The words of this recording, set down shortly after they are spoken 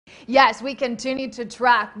Yes, we continue to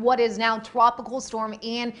track what is now Tropical Storm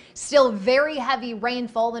Ian. Still very heavy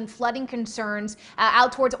rainfall and flooding concerns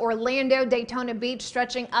out towards Orlando, Daytona Beach,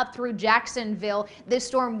 stretching up through Jacksonville. This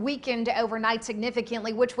storm weakened overnight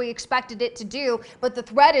significantly, which we expected it to do, but the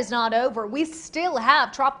threat is not over. We still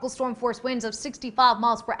have tropical storm force winds of 65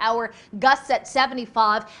 miles per hour, gusts at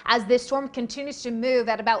 75 as this storm continues to move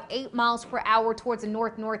at about 8 miles per hour towards the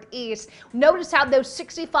northeast. Notice how those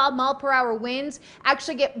 65-mile-per-hour winds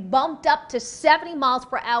actually get bumped up to 70 miles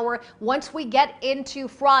per hour once we get into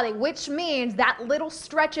Friday, which means that little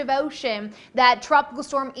stretch of ocean that Tropical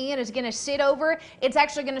Storm Ian is going to sit over, it's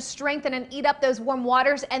actually going to strengthen and eat up those warm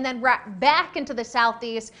waters and then wrap back into the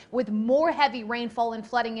southeast with more heavy rainfall and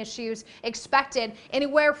flooding issues expected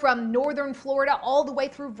anywhere from northern Florida all the way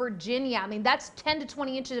through Virginia. I mean, that's 10 to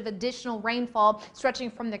 20 inches of additional rainfall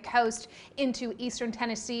stretching from the coast into eastern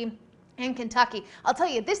Tennessee and Kentucky. I'll tell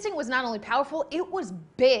you, this thing was not only powerful, it was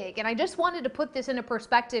big. And I just wanted to put this into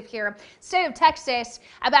perspective here. State of Texas,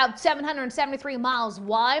 about 773 miles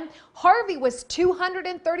wide. Harvey was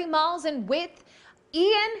 230 miles in width.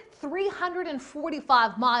 Ian,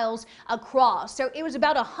 345 miles across. So it was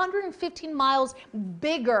about 115 miles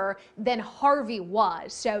bigger than Harvey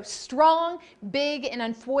was. So strong, big, and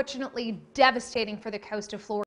unfortunately devastating for the coast of Florida.